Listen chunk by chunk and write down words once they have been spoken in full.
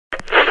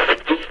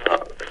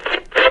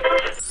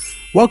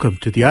Welcome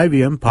to the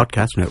IVM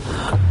Podcast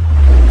Network.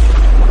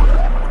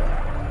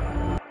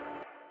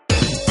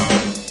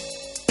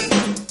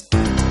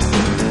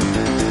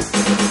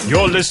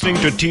 You're listening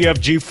to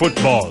TFG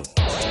Football.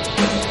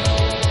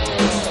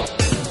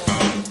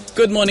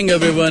 Good morning,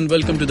 everyone.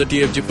 Welcome to the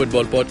TFG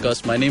Football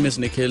Podcast. My name is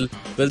Nikhil.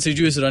 Well,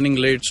 Siju is running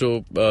late,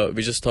 so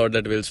we just thought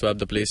that we'll swap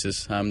the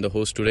places. I'm the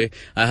host today.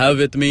 I have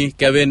with me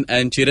Kevin,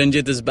 and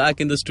Chiranjit is back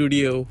in the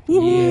studio.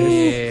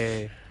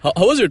 Yeah. How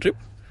was your trip?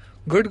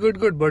 Good.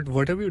 But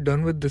what have you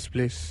done with this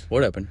place?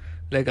 What happened?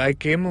 Like, I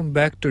came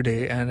back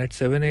today and at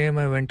 7 a.m.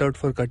 I went out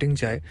for cutting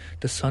chai.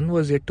 The sun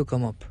was yet to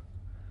come up.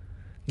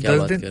 क्या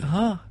बात कर?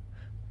 हाँ.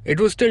 It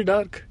was still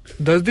dark.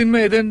 10 दिन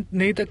में इधर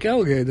नहीं था. क्या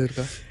हो गया इधर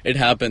का? It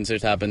happens.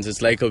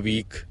 It's like a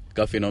week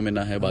का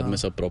phenomena है. बाद में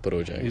सब proper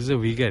हो जाएगा. It's a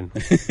weekend.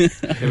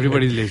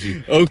 Everybody's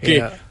lazy. Okay.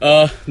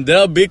 Yeah. There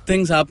are big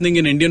things happening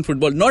in Indian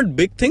football. Not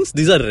big things.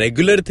 These are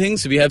regular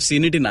things. We have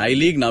seen it in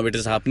I-League. Now it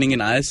is happening in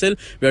ISL.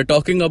 We are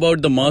talking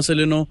about the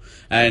Marcelinho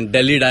and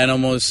Delhi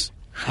Dynamos.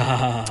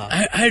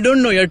 I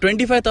don't know. यार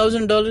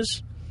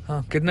 $25,000.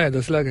 हाँ, कितना है?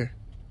 10 लाख है.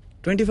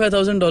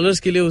 $25,000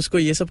 के लिए उसको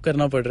ये सब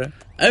करना पड़ रहा है.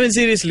 I mean,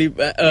 seriously.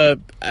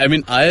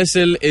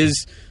 ISL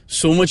is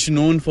so much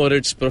known for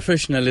its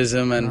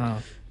professionalism,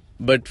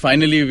 but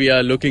finally we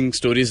are looking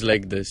stories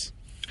like this.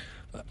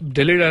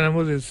 Delhi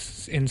Dynamos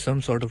is in some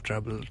sort of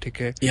trouble.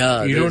 Okay?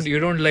 Yeah, you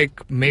don't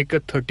like make a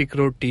 30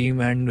 crore team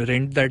and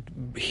rent that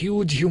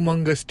huge,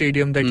 humongous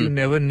stadium that you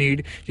never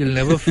need. You'll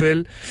never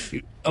fill.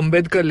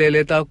 Ambedkar le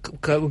leta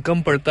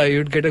kam padta.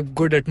 You'd get a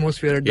good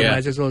atmosphere at the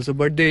matches also.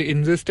 But they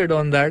insisted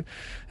on that,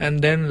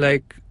 and then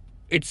like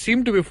it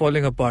seemed to be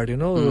falling apart. You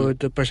know,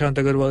 the Prashant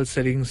Agarwal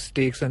selling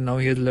stakes, and now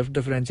he has left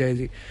the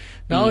franchisee.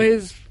 Now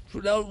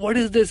what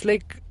is this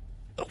like?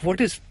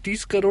 What is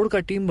 30 crore का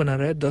team बना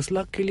रहा है 10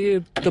 लाख के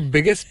लिए the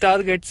biggest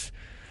star gets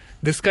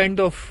this kind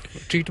of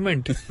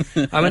treatment.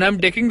 I mean, I'm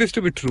taking this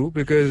to be true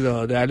because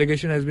the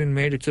allegation has been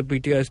made. It's a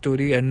PTI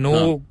story and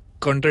no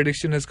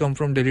contradiction has come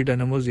from Delhi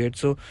Dynamos yet.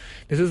 So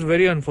this is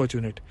very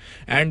unfortunate.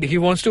 And he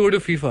wants to go to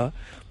FIFA.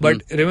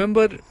 But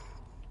remember,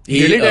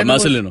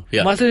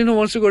 Marcelinho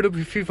wants to go to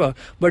FIFA,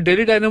 but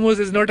Delhi Dynamos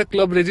is not a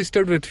club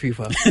registered with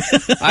FIFA.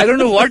 I don't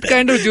know what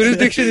kind of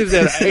jurisdiction is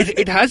there.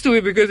 It has to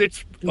be because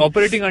it's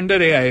operating under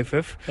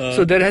AIFF.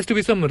 So there has to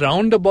be some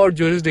roundabout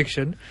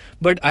jurisdiction.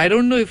 But I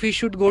don't know if he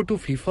should go to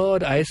FIFA or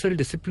ISL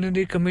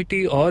Disciplinary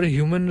Committee or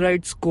Human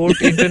Rights Court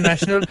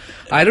International.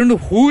 I don't know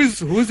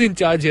who's in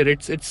charge here.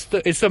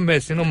 It's a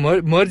mess. You know,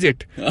 merge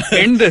it.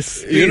 End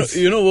this.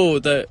 You know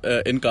what hota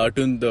hai, in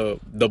cartoon the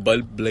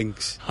bulb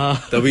blinks.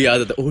 Tabhi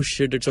yaad aata, oh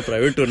shit, it's a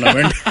private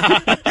tournament.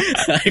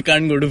 I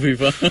can't go to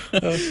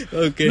FIFA.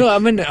 Okay. No, I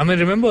mean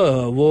remember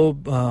वो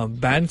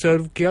ban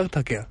serve किया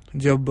था क्या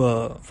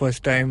जब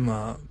first time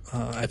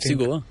FC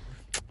Goa.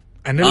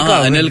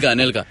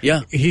 Anelka.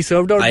 Yeah. He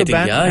served out the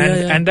ban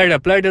and that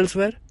applied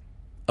elsewhere.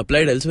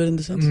 Applied elsewhere in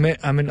the sense? No,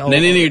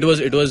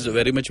 it was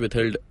very much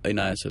withheld in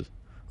ISL.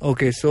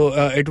 Okay, so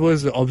it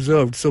was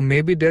observed. So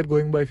maybe they're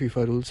going by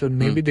FIFA rules. So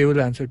maybe they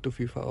will answer to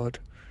FIFA or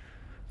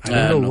I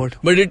don't know what.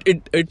 But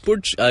it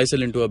puts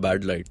ISL into a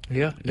bad light.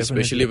 Yeah, definitely.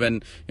 Especially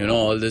when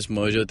all these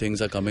merger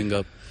things are coming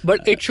up.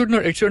 But it should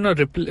not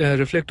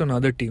reflect on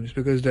other teams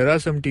because there are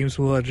some teams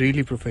who are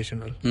really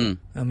professional.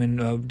 I mean,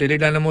 Delhi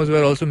Dynamos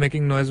were also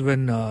making noise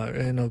when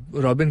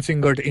Robin Singh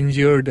got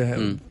injured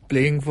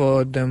playing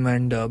for them,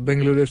 and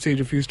Bengaluru FC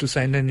refused to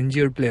sign an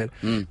injured player.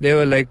 They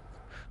were like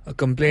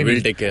complaining.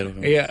 We'll take care of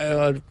him.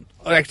 Yeah,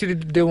 or actually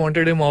they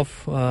wanted him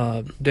off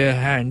their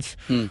hands,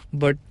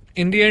 but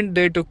in the end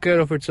they took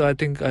care of it. So I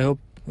hope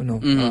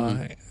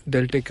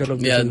they'll take care of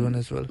this one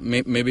as well.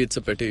 Maybe it's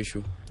a petty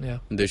issue. Yeah,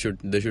 they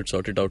should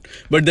sort it out.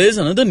 But there is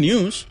another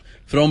news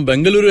from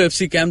Bengaluru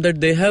FC camp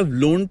that they have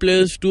loaned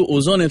players to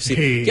Ozone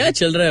FC. क्या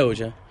चल रहा है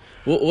ओजा?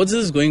 What's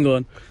this going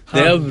on?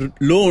 They have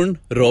loaned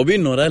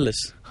Robin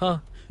Morales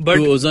but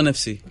to Ozone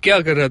FC. क्या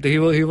कर रहा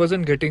था? He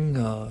wasn't getting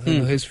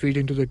his feet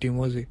into the team,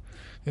 was he?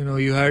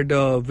 You had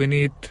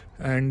Vineet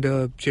and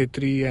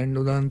Chetri and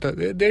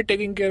Udanta. They're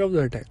taking care of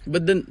the attack.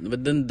 But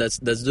then that's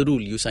the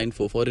rule. You sign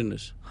 4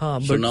 foreigners.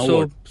 So now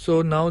what?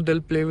 So now they'll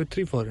play with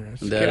 3 foreigners.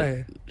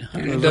 There's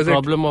a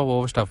problem of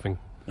overstuffing.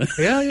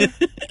 Yeah.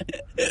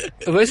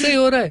 वैसे ही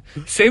हो रहा है.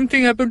 Same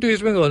thing happened to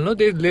East Bengal. No,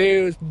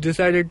 they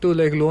decided to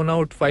like loan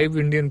out 5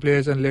 Indian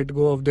players and let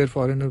go of their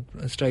foreigner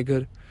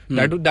striker.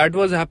 That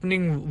was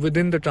happening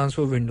within the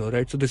transfer window,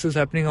 right? So this is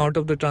happening out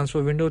of the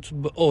transfer window.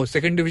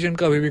 Second division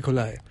का अभी भी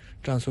खुला है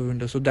transfer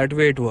window. So that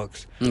way it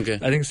works. Okay.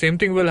 I think same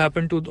thing will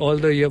happen to all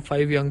the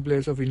 5 young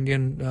players of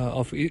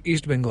of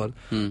East Bengal.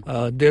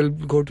 They'll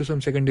go to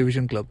some second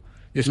division club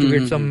just to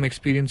get some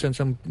experience and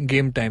some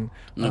game time,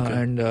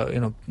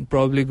 and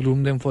probably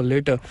groom them for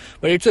later.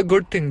 But it's a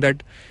good thing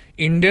that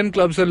Indian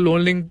clubs are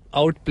loaning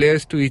out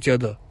players to each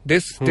other.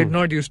 This did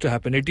not used to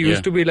happen. It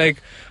used to be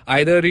like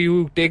either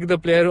you take the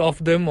player off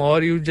them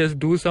or you just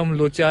do some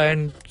locha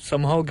and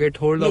somehow get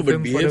hold of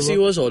him. No, but BFC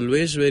was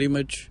always very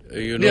much,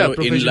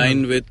 in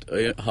line with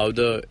how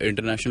the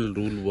international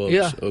rule works.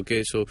 Yeah.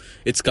 Okay, so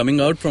it's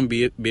coming out from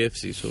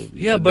BFC. So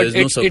yeah, but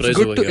there's no surprise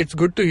over here. It's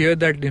good to hear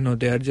that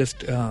they are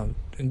just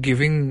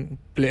giving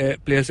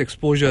players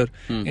exposure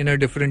in a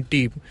different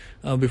team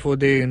before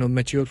they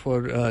mature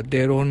for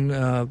their own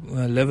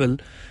level,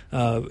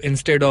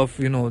 instead of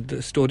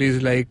the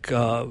stories like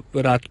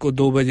रात को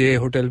 2 बजे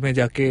hotel में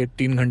जाके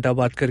 3 घंटा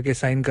बात करके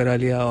sign करा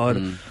लिया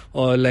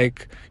और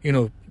like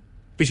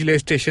पिछले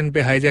स्टेशन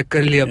पे हाईजैक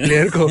कर लिया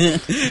प्लेयर को.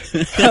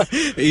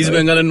 East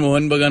Bengal and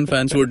Mohan Bagan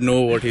fans would know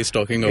what he's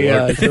talking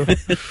about.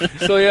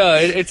 So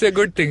it's a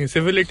good thing.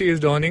 Civility is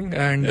dawning,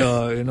 and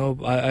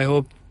I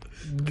hope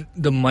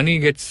the money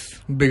gets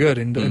bigger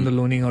in the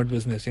loaning out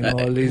business.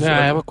 All these.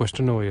 I have a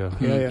question over here.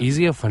 Yeah. Is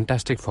he a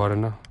fantastic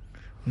foreigner?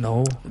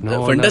 No.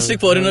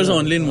 Fantastic foreigners are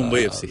only in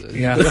Mumbai FC.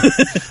 Yeah.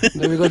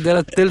 No, because there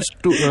are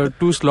still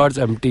two slots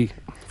empty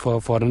for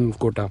foreign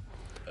quota.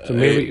 So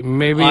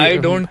maybe I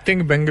don't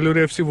think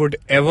Bengaluru FC would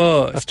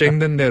ever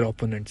strengthen their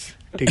opponents.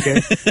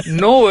 Okay?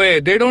 No way.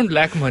 They don't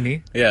lack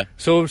money. Yeah.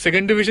 So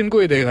second division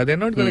ko hi dega. They're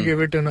not going to give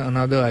it to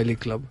another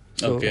I-League club.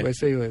 So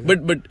वैसे ही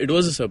होएगा. But it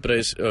was a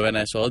surprise when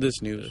I saw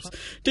this news.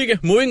 Okay,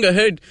 moving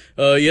ahead.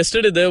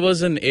 Yesterday there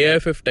was an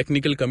AIFF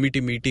technical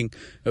committee meeting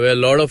where a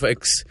lot of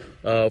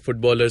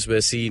ex-footballers were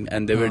seen,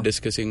 and they were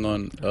discussing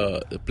on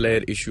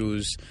player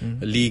issues,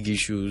 league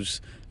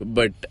issues.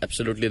 But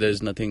absolutely there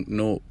is nothing,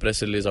 no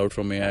press release out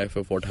from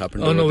AIFF what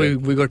happened. Oh no,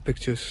 we got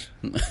pictures.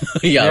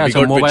 We got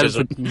pictures.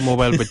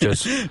 Mobile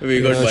pictures.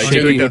 We got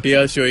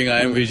Bhatia showing I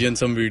am Vision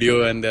some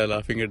video, and they are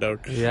laughing it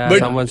out. Yeah, but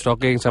someone's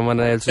talking, someone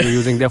else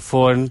using their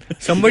phone.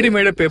 Somebody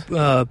made a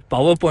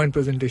PowerPoint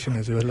presentation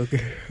as well.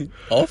 Okay.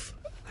 Of?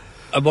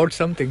 About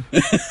something.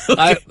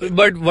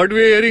 But what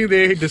we're hearing,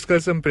 they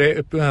discuss some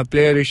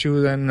player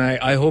issues, and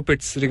I hope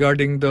it's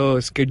regarding the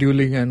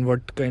scheduling and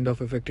what kind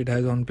of effect it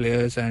has on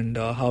players and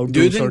how.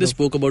 Do you think they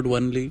spoke about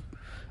one league?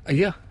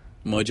 Yeah.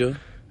 Merger?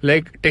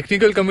 Like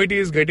technical committee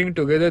is getting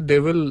together.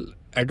 They will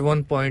at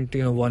one point,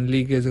 one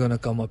league is going to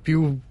come up.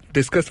 You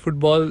discuss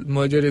football,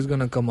 merger is going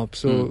to come up.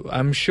 So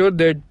I'm sure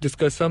they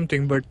discuss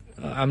something, but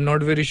I'm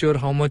not very sure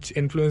how much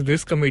influence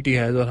this committee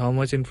has or how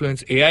much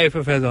influence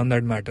AIFF has on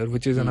that matter,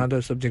 which is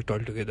another subject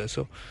altogether.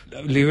 So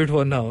leave it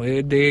for now.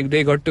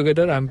 They got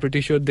together. I'm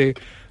pretty sure they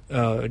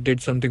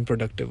did something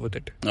productive with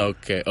it.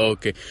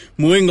 Okay.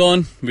 Moving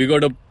on, we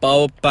got a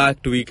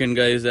power-packed weekend,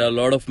 guys. There are a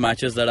lot of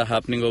matches that are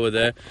happening over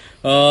there.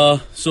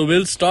 So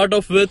we'll start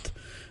off with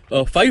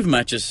 5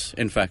 matches,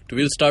 in fact.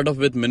 We'll start off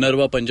with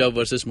Minerva Punjab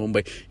versus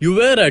Mumbai. You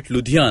were at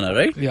Ludhiana,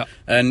 right? Yeah.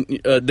 And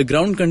the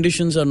ground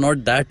conditions are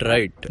not that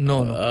right.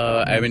 No.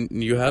 I mean,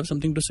 you have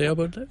something to say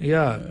about that?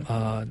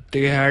 Yeah.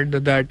 They had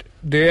that.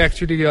 They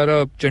actually are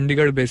a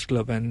Chandigarh-based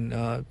club, and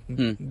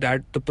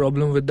that the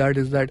problem with that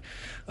is that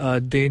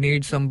they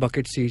need some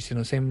bucket seats.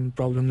 Same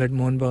problem that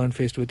Mohan Bagan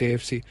faced with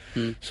AFC.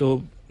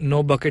 So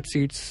no bucket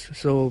seats.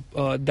 So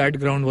that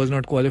ground was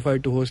not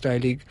qualified to host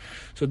I-League.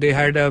 So they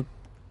had a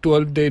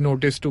 12-day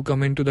notice to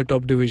come into the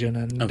top division,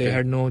 and they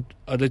had no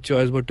other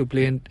choice but to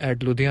play at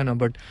Ludhiana.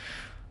 But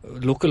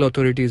local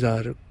authorities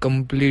are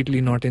completely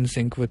not in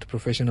sync with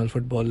professional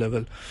football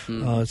level.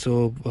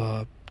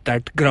 So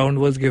that ground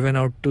was given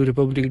out to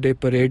Republic Day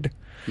parade,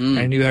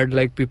 and you had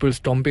like people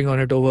stomping on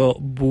it over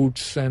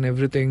boots and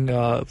everything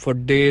for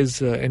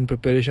days in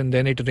preparation.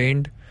 Then it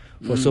rained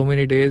for so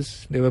many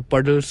days. There were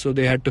puddles, so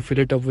they had to fill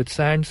it up with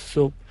sand.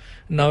 So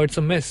now it's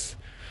a mess.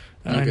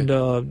 And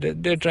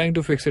they're trying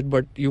to fix it,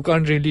 but you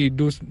can't really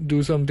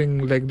do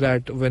something like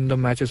that when the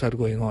matches are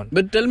going on.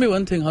 But tell me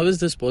one thing, how is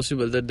this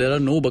possible that there are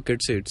no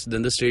bucket seats,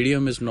 then the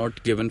stadium is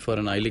not given for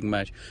an I-League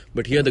match,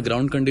 but here the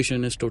ground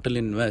condition is totally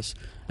in mess,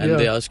 and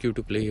they ask you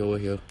to play over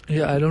here?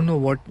 Yeah, I don't know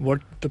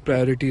what the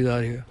priorities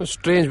are here. It's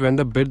strange when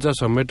the bids are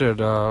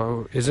submitted.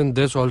 Isn't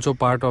this also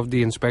part of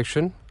the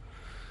inspection?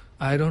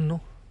 I don't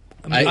know.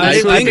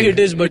 I think it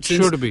is, but it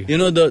should be.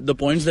 The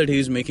points that he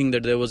is making,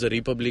 that there was a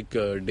Republic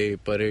Day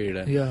parade,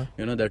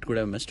 and that could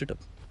have messed it up.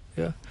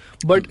 Yeah,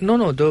 but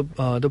no.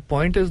 The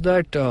point is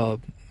that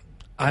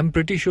I'm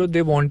pretty sure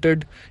they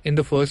wanted in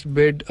the first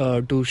bid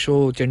to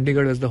show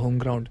Chandigarh as the home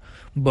ground,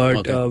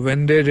 but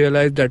when they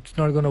realized that's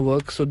not going to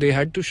work, so they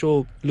had to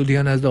show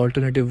Ludhiana as the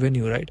alternative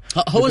venue, right?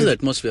 How was the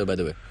atmosphere, by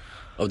the way,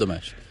 of the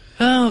match?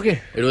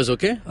 Okay. It was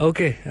okay?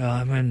 Okay.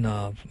 I mean,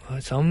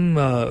 some...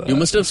 you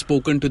must have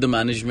spoken to the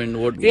management.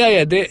 What?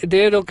 Yeah.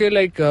 They're okay.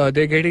 Like,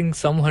 they're getting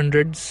some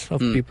hundreds of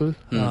people.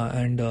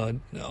 And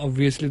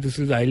obviously, this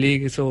is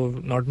I-League, so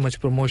not much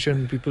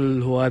promotion. People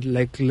who are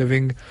like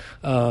living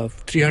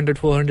 300,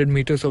 400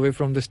 meters away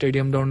from the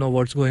stadium don't know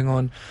what's going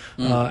on.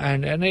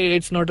 And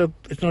it's not a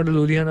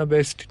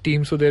Ludhiana-based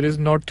team, so there is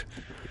not,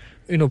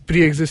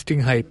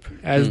 pre-existing hype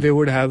as they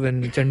would have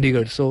in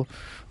Chandigarh. So...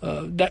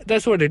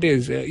 that's what it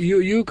is.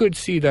 You could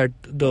see that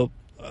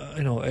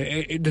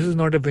this is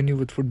not a venue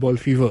with football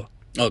fever.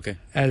 Okay.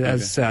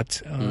 As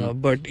such.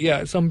 But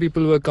yeah, some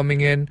people were coming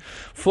in.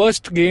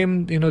 First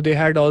game, they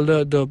had all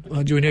the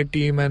junior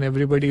team and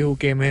everybody who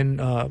came in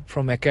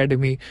from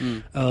academy.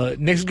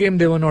 Next game,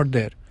 they were not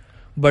there.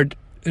 But,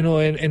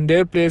 in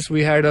their place,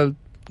 we had a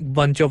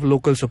bunch of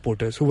local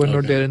supporters who were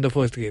not there in the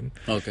first game.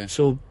 Okay.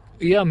 So,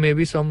 Yeah,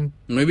 maybe some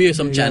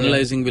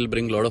channelizing will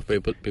bring a lot of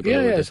people over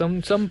there.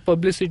 Some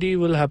publicity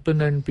will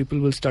happen and people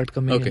will start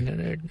coming in.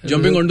 And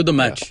Jumping onto the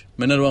match,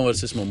 Minerva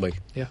versus Mumbai.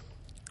 Yeah.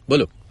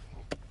 Bolo,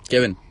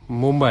 Kevin.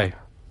 Mumbai.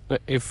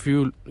 If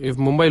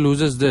Mumbai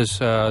loses this,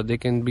 they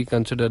can be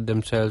considered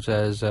themselves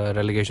as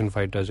relegation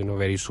fighters,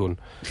 very soon.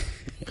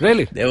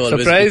 Really?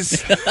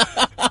 Surprise!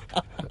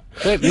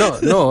 Right,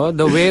 no.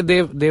 The way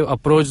they've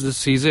approached this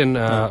season,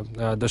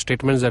 the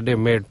statements that they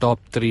made, top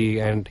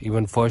 3 and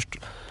even first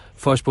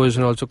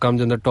position also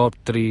comes in the top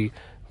 3.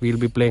 We'll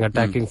be playing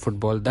attacking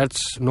football.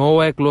 That's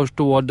nowhere close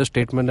to what the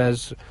statement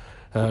has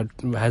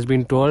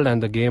been told,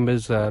 and the game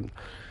is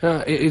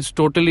it's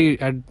totally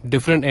at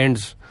different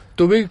ends.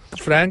 To be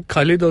frank,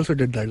 Khalid also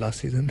did that last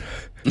season.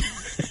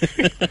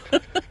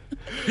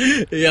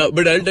 Yeah,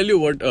 but I'll tell you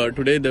what,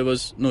 yesterday there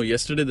was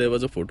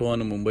a photo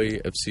on a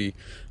Mumbai FC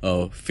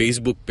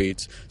Facebook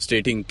page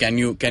stating, can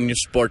you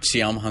spot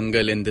Shyam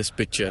Hangal in this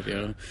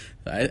picture?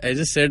 I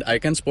just said, I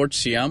can spot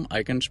Shyam,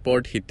 I can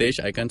spot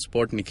Hitesh, I can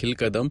spot Nikhil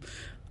Kadam.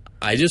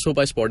 I just hope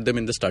I spot them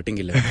in the starting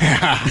 11.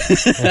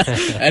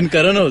 And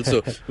Karan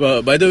also.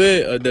 By the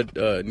way,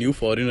 that new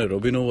foreigner,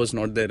 Robinho, was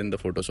not there in the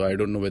photo, so I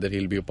don't know whether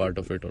he'll be a part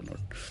of it or not.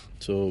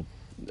 So,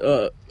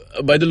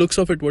 by the looks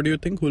of it, what do you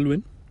think? Who'll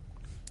win?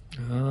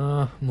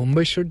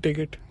 Mumbai should take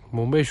it.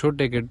 Mumbai should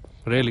take it,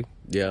 really.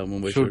 Yeah,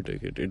 Mumbai should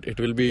take it. It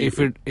will be... If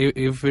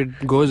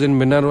it goes in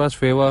Minerva's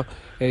favour,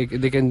 they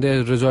can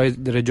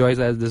rejoice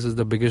as this is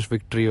the biggest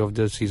victory of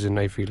the season,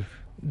 I feel.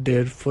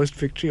 Their first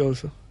victory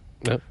also.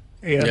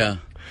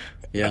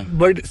 Yeah.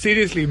 But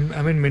seriously,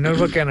 I mean,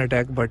 Minerva can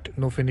attack, but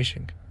no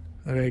finishing.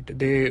 Right?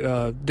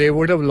 They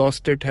would have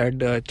lost it had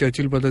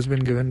Churchill brothers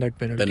been given that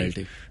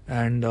penalty.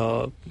 And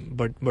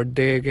but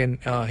they again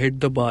hit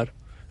the bar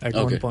at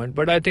one point.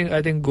 But I think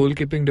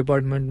goalkeeping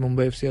department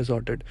Mumbai FC has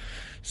sorted.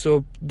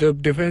 So the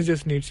defense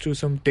just needs to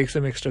take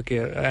some extra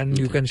care, and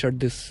you can shut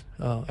this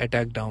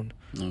attack down.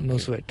 No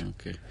sweat.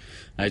 Okay.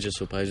 I just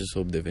hope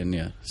they win.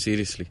 Yeah.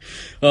 Seriously.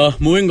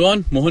 Moving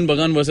on, Mohun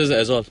Bagan versus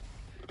Aizawl.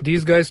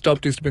 These guys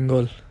stopped East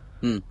Bengal.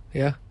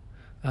 Yeah.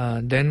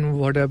 Then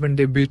what happened?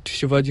 They beat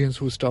Shivajians,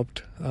 who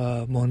stopped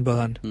Mohun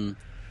Bagan.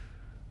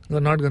 No,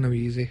 not going to be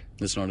easy.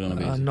 It's not going to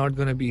be easy. Not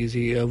going to be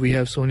easy. We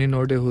have Sony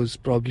Norde, who's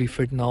probably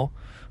fit now.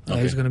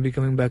 He's going to be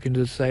coming back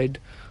into the side.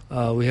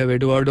 We have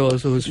Eduardo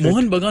also, who's fit.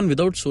 Mohun Bagan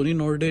without Sony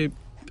Norde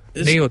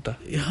is... Nahi hota.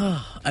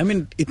 Yeah. I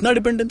mean, itna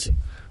dependency.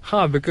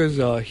 Because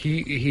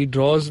he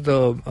draws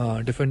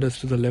the defenders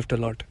to the left a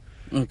lot.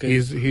 Okay.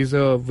 He's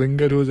a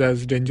winger who's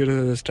as dangerous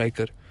as a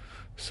striker.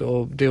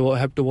 So they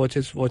have to watch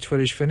for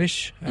his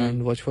finish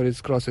and watch for his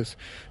crosses.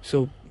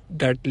 So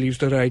that leaves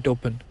the right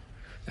open,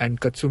 and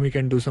Katsumi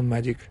can do some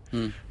magic.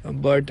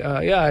 But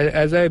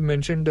as I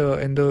mentioned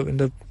in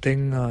the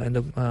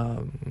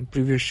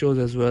previous shows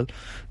as well,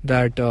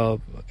 that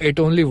it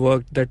only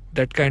worked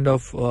that kind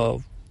of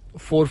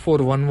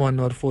 4-4-1-1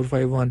 or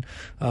 4-5-1.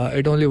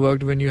 It only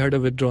worked when you had a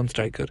withdrawn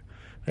striker.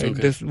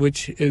 Right?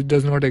 Which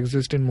does not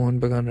exist in Mohun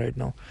Bagan right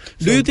now.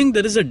 Do you think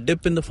there is a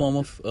dip in the form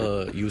of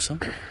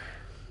Yusa?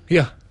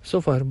 Yeah,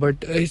 so far, but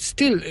it's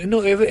still,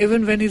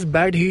 even when he's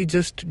bad, he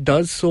just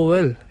does so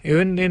well.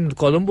 Even in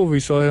Colombo, we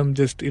saw him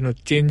just,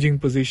 changing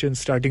positions,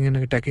 starting in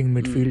attacking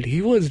midfield.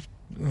 He was,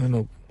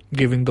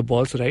 giving the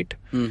balls right.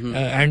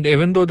 And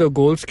even though the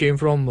goals came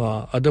from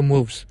other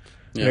moves,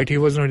 right, he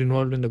was not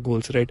involved in the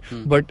goals, right?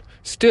 But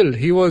still,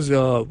 he was,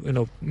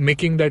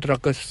 making that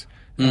ruckus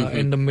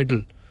in the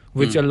middle,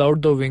 which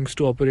allowed the wings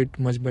to operate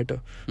much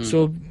better.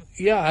 So,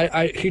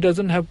 he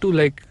doesn't have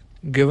to,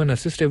 give an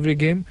assist every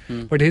game,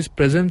 but his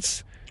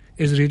presence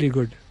is really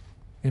good.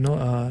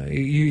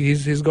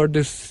 He's got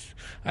this.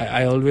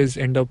 I always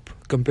end up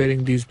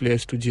comparing these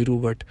players to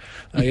Giroud, but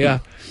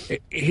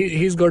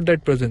he's got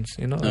that presence.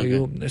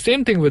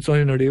 Same thing with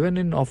Sony Node. Even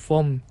in off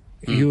form,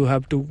 you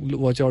have to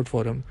watch out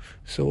for him.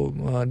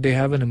 So they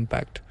have an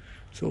impact.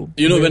 So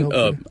when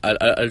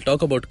I'll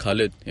talk about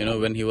Khalid.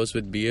 When he was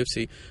with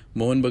BFC,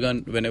 Mohun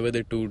Bagan, whenever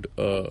they toured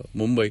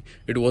Mumbai,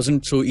 it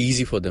wasn't so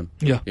easy for them.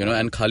 Yeah.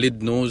 And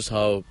Khalid knows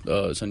how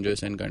Sanjay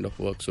Sen kind of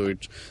works, so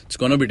it's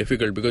gonna be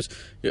difficult because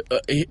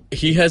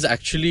he has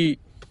actually.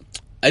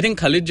 I think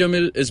Khalid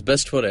Jamil is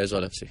best for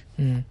Aizawl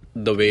FC.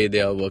 The way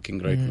they are working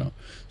right now.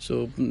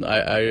 So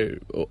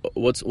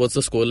what's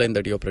the scoreline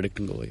that you're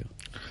predicting over here?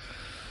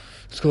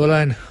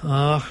 Scoreline,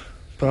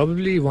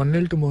 probably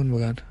 1-0 to Mohun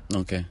Bagan.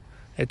 Okay.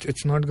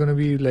 It's not going to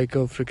be like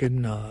a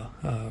freaking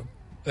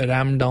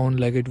ram down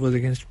like it was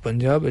against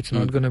Punjab. It's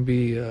not going to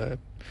be.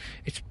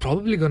 It's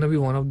probably going to be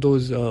one of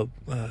those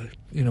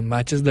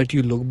matches that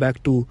you look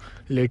back to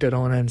later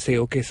on and say,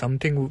 okay,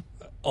 something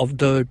of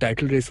the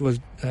title race was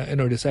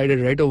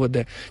decided right over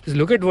there. Just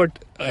look at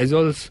what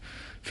Aizawl's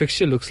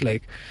fixture looks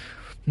like.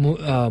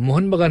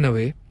 Mohun Bagan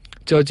away,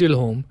 Churchill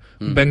home,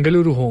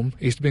 Bengaluru home,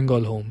 East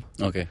Bengal home.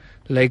 Okay.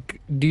 Like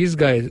these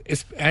guys,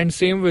 and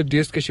same with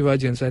DSK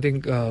Shivajians. I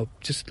think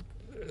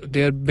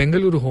they are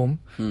Bengaluru home,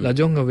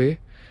 Lajong away,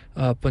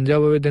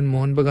 Punjab away, then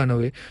Mohun Bagan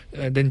away,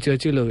 then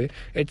Churchill away.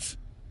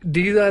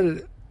 These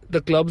are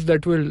the clubs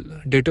that will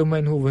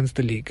determine who wins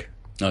the league.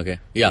 Okay.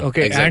 Yeah.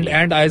 Okay, Exactly.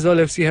 and Aizawl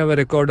FC have a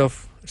record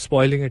of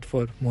spoiling it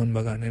for Mohun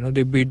Bagan.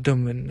 They beat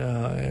them in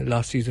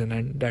last season,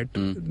 and that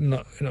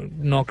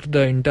knocked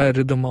the entire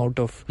rhythm out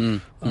of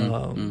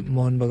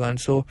Mohun Bagan.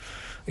 So,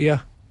 yeah,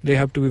 they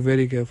have to be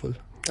very careful.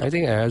 I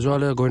think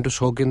Aizawl are going to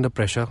soak in the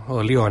pressure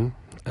early on,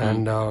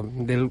 and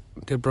they'll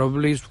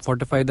probably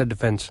fortify the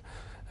defense,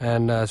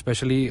 and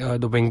especially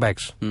the wing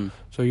backs.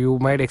 So you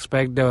might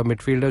expect the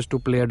midfielders to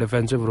play a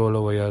defensive role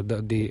over here,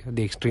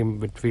 the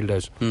extreme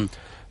midfielders.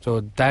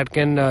 So that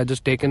can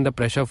just take in the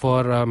pressure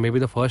for maybe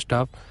the first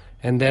half,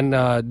 and then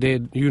that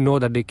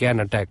they can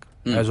attack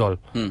as well.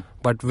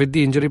 But with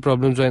the injury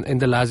problems in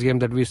the last game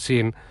that we've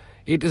seen,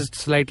 it is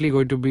slightly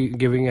going to be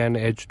giving an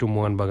edge to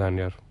Mohun Bagan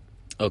here.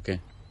 Okay.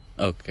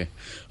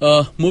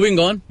 Moving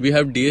on, we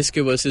have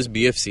DSK versus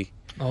BFC.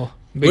 Oh,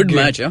 Good game.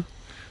 match, yeah?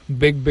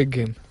 Big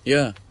game.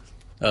 Yeah.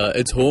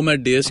 It's home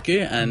at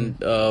DSK, and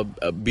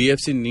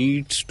BFC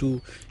needs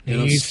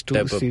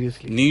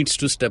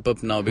to step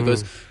up now,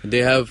 because they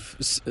have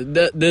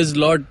there's a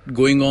lot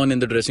going on in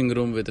the dressing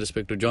room with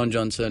respect to John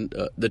Johnson,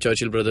 the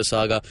Churchill brothers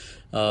saga,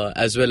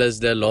 as well as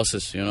their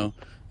losses.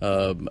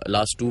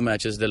 Last 2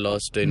 matches they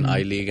lost in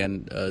I-League,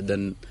 and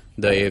then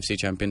the AFC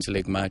Champions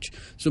League match.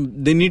 So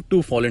they need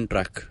to fall in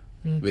track,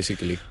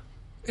 basically.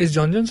 Is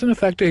John Johnson a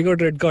factor? He got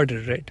red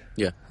carded, right?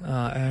 Yeah.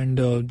 And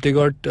they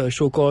got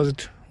show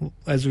caused,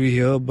 as we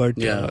hear, but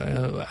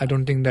I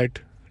don't think that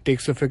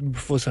takes effect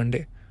before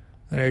Sunday.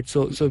 Right,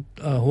 so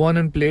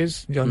Huanan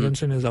plays, John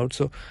Johnson is out,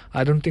 so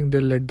I don't think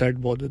they'll let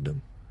that bother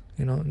them.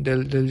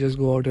 They'll just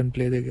go out and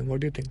play the game. What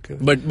do you think?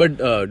 But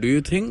do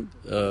you think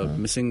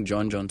missing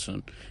John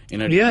Johnson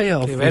in a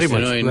obviously.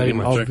 Very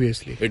much.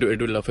 Obviously, it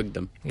will affect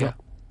them. Yeah.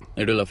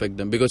 It will affect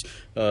them, because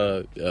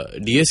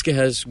DSK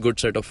has good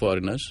set of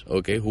foreigners,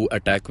 who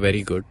attack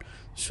very good,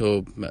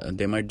 so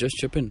they might just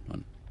chip in.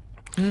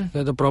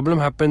 The problem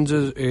happens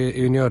is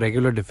in your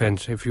regular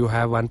defense. If you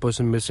have one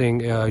person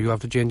missing, you have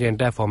to change the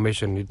entire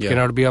formation. It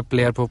cannot be a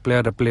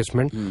player-for-player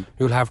replacement.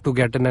 You'll have to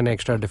get in an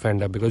extra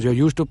defender, because you're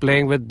used to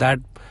playing with that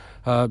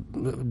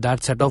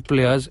set of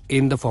players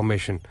in the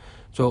formation.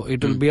 So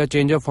it will be a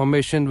change of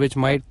formation, which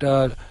might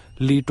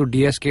lead to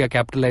DSK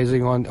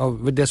capitalizing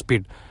on with their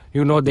speed.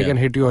 They can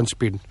hit you on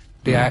speed.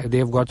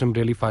 They've got some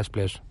really fast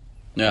players.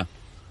 Yeah.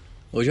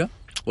 Oja,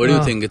 what do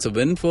you think? It's a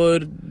win for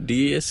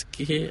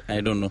DSK? I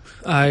don't know.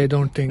 I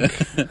don't think.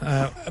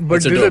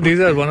 But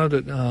these are one of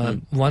the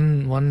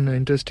one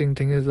interesting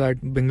thing is that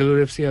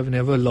Bengaluru FC have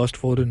never lost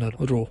 4 in a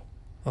row.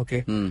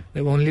 Okay,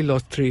 they've only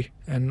lost 3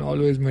 and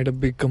always made a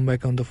big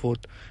comeback on the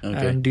 4th.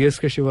 Okay. And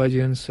DSK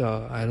Shivajians,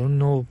 I don't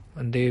know,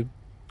 and they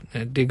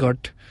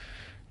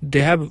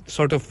have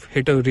sort of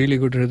hit a really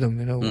good rhythm.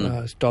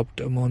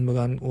 Stopped Mohun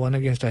Bagan, won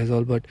against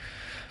Aizawl, but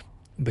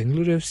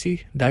Bengaluru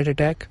FC, that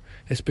attack,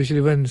 especially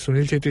when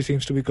Sunil Chetri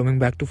seems to be coming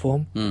back to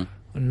form,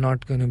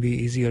 not going to be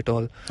easy at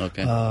all.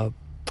 Okay.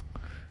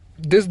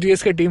 This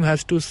DSK team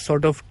has to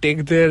sort of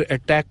take their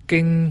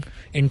attacking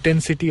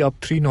intensity up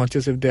 3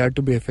 notches if they are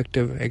to be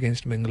effective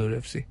against Bengaluru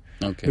FC.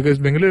 Okay. Because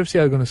Bengaluru FC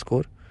are going to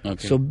score.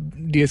 Okay. So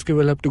DSK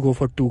will have to go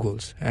for 2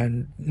 goals.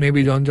 And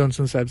maybe John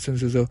Johnson's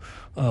absence is a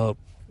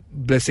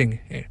blessing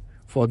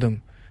for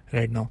them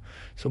right now.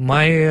 So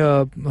my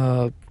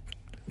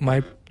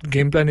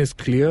game plan is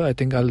clear. I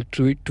think I'll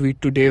tweet to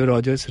Dave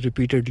Rogers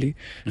repeatedly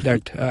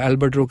that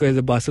Albert Roca is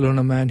a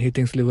Barcelona man. He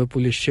thinks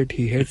Liverpool is shit.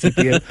 He hates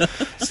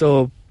EPL.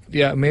 So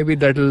yeah, maybe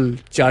that'll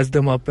charge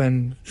them up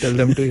and tell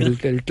them to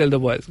tell the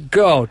boys,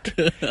 go out,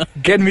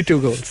 get me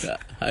 2 goals.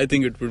 I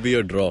think it would be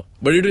a draw,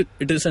 but it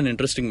is an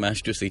interesting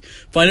match to see.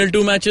 Final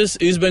 2 matches: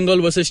 East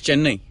Bengal versus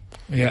Chennai.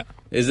 Yeah.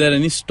 Is there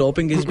any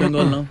stopping East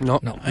Bengal now?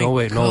 No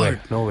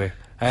way.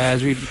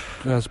 As we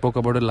spoke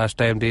about it last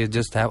time, they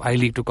just have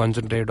I-League to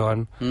concentrate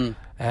on,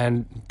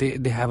 and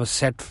they have a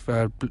set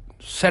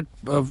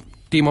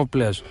team of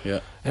players.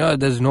 Yeah.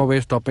 There's no way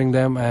stopping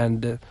them,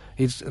 and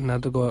it's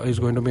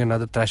going to be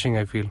another thrashing,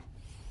 I feel.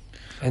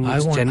 And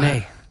it's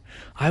Chennai.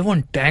 I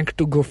want Tank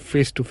to go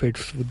face to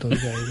face with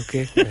those guys,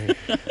 okay?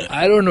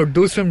 I don't know,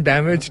 do some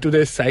damage to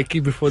their psyche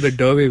before the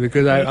derby,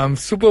 because I'm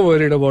super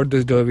worried about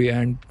this derby,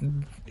 and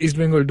East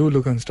Bengal do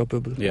look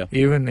unstoppable. Yeah.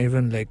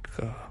 Even like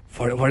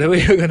for whatever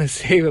you're gonna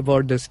say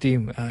about this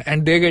team,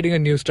 and they're getting a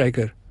new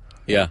striker.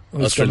 Yeah,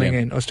 who's coming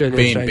in,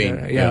 Australian striker.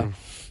 Pain. Yeah.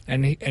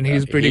 And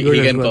he's pretty good. He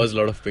as can well. cause a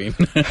lot of pain.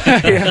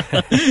 Yeah.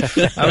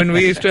 I mean,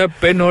 we used to have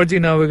Pen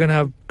Orji, now we're gonna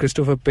have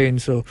Christopher Payne.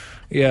 So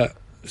yeah,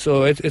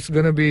 so it's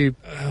gonna be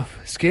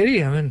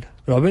scary. I mean,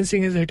 Robin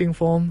Singh is hitting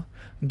form.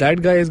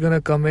 That guy is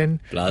gonna come in.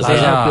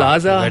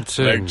 Plaza.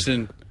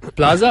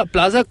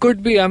 Plaza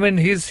could be. I mean,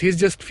 he's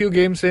just few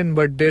games in,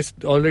 but they're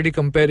already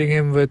comparing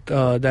him with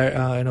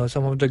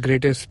some of the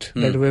greatest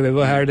that we've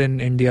ever had in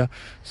India.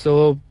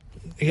 So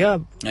yeah.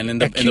 And in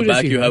the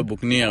back you have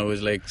Buknia, who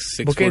is like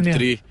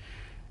 6'3".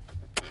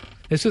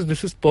 This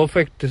is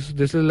perfect.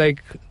 This is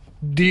like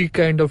the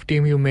kind of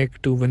team you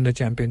make to win the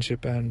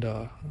championship. And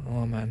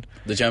oh man,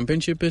 the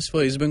championship is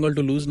for East Bengal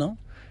to lose now.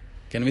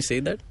 Can we say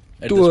that?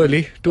 Too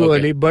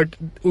early. But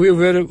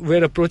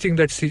we're approaching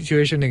that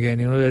situation again.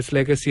 It's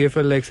like a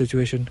CFL-like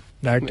situation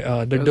that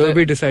the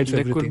derby decides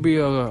everything. There could be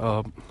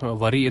a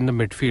worry in the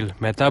midfield.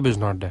 Mehtab is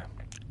not there.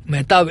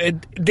 Mehtab,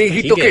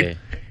 he took it.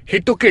 He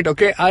took it,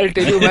 okay? I'll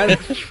tell you, man.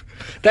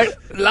 That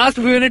last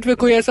minute में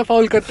कोई ऐसा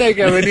foul करता है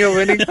क्या when you're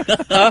winning?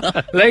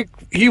 Like,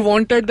 he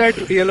wanted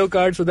that yellow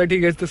card so that he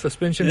gets the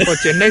suspension for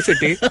Chennai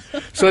City,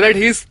 so that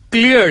he's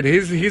cleared.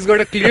 He's got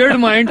a cleared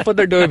mind for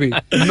the derby.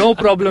 No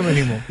problem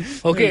anymore.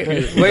 Okay?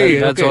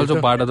 That's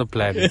also part of the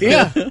plan.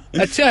 Yeah,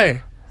 अच्छा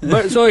है.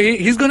 But so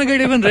he's gonna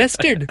get even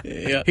rested.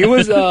 Yeah. He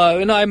was,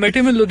 I met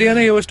him in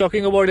Ludhiana. He was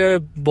talking about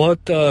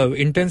बहुत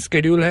intense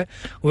schedule है.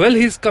 Well,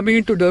 he's coming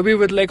into Derby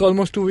with like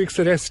almost 2 weeks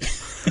rest.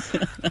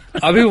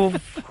 Abhi,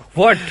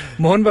 what?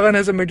 Mohan Bagan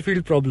has a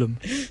midfield problem,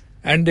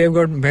 and they've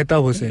got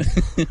Mehtab Hussain.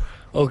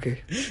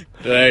 Okay.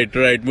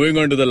 Right. Moving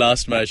on to the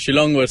last match,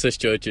 Shillong versus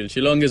Churchill.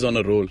 Shillong is on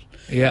a roll.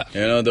 Yeah.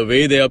 The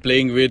way they are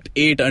playing with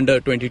 8 under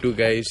 22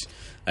 guys.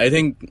 I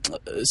think,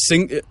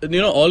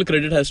 all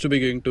credit has to be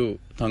given to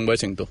Thangbai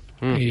Singh though.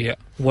 Yeah.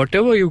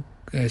 Whatever you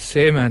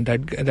say, man,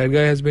 that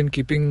guy has been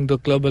keeping the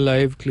club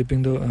alive,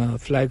 keeping the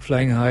flag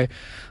flying high.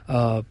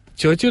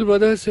 Churchill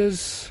Brothers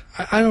is,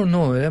 I don't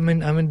know. I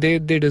mean, they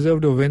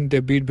deserve to win. They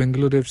beat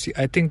Bengaluru FC.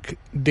 I think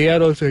they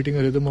are also hitting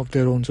a rhythm of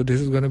their own. So this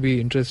is going to be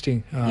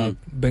interesting.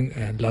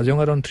 Lajong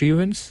are on 3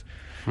 wins.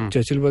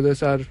 Churchill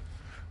Brothers are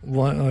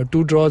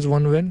 2 draws,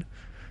 1 win.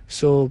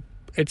 So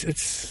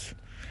it's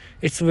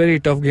a very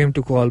tough game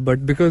to call,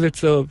 but because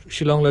it's a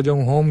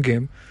Shillong-Lajong home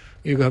game,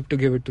 you have to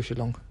give it to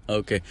Shillong.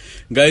 Okay.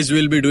 Guys,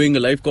 we'll be doing a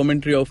live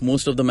commentary of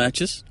most of the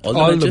matches.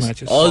 All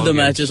the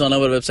matches on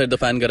our website,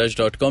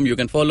 thefangarage.com. You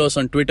can follow us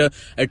on Twitter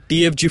at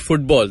TFG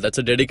Football. That's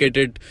a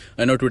dedicated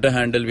Twitter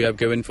handle we have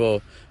given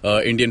for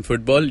Indian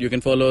football. You can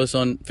follow us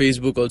on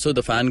Facebook also,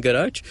 The Fan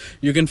Garage.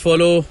 You can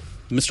follow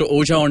Mr.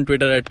 Oja on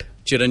Twitter at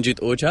Chiranjit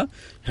Oja.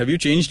 Have you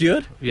changed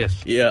here? Yes.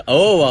 Yeah.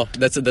 Oh wow,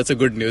 that's a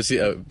good news.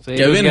 So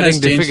Kevin has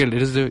changed.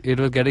 It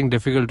was getting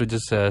difficult to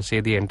just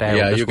say the entire.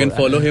 Yeah, you can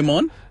follow him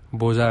on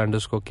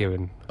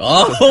Boza_Kevin.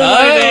 Oh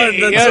my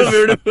God, that's so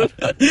beautiful.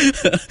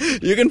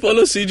 You can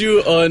follow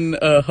Siju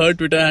on her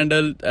Twitter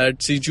handle at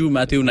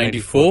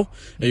SijuMatthew94.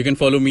 You can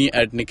follow me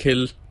at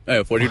Nikhil.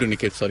 42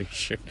 Nikhil, sorry.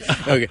 Shit.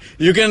 Okay.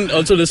 You can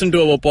also listen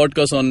to our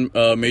podcast on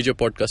major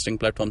podcasting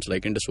platforms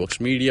like Indusworks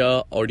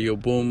Media, Audio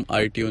Boom,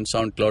 iTunes,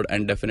 SoundCloud,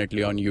 and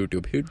definitely on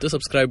YouTube. Hit the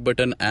subscribe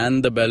button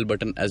and the bell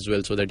button as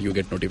well so that you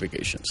get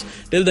notifications.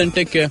 Till then,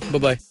 take care.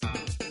 Bye-bye.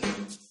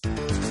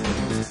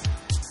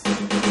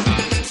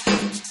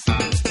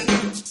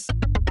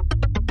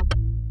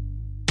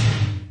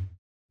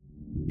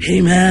 Hey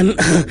man,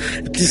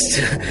 just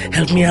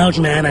help me out,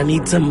 man. I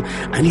need some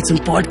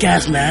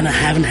podcast, man. I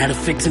haven't had a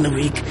fix in a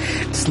week.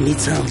 Just need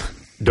some.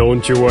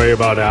 Don't you worry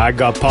about it. I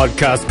got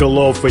podcasts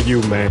galore for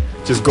you, man.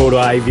 Just go to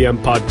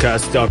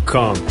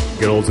ivmpodcast.com. You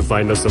can also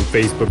find us on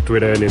Facebook,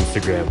 Twitter, and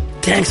Instagram.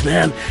 Thanks,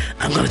 man.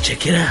 I'm gonna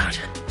check it out.